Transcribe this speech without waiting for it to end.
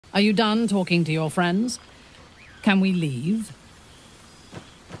Are you done talking to your friends? Can we leave?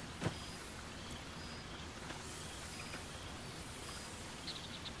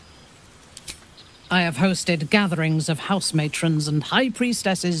 I have hosted gatherings of house matrons and high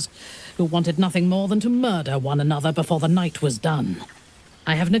priestesses who wanted nothing more than to murder one another before the night was done.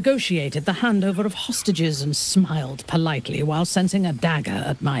 I have negotiated the handover of hostages and smiled politely while sensing a dagger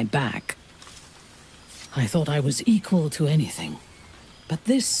at my back. I thought I was equal to anything, but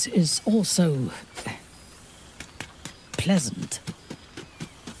this is also pleasant.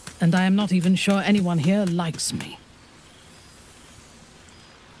 And I am not even sure anyone here likes me.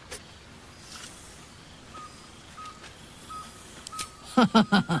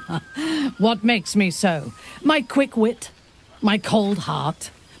 What makes me so? My quick wit, my cold heart,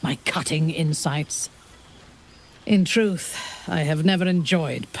 my cutting insights. In truth, I have never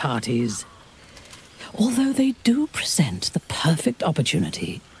enjoyed parties, although they do present the perfect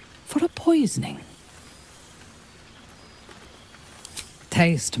opportunity for a poisoning.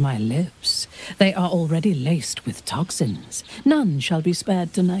 Taste my lips. They are already laced with toxins. None shall be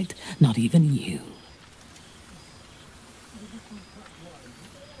spared tonight, not even you.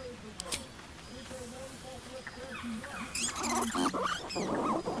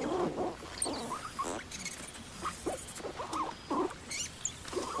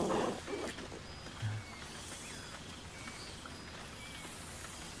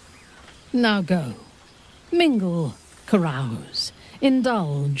 Now go. Mingle, carouse,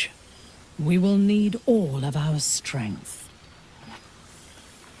 indulge. We will need all of our strength.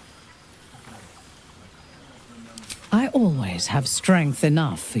 I always have strength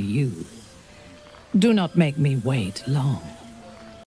enough for you. Do not make me wait long.